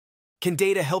Can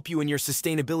data help you in your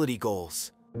sustainability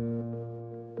goals?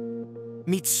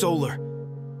 Meet Solar.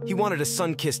 He wanted a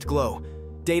sun-kissed glow.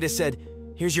 Data said,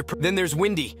 here's your Then there's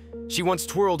Windy. She once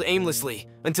twirled aimlessly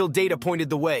until Data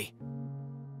pointed the way.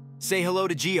 Say hello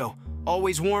to Geo.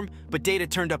 Always warm, but Data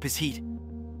turned up his heat.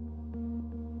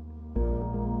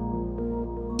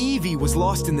 Evie was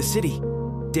lost in the city.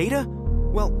 Data?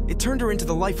 Well, it turned her into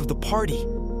the life of the party.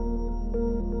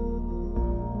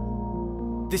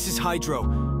 This is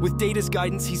Hydro. With Data's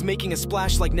guidance, he's making a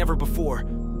splash like never before.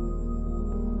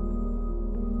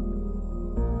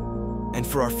 And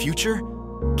for our future,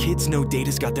 kids know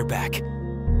Data's got their back.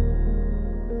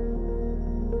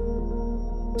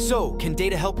 So, can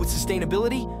Data help with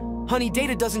sustainability? Honey,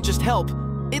 Data doesn't just help,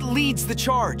 it leads the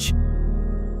charge.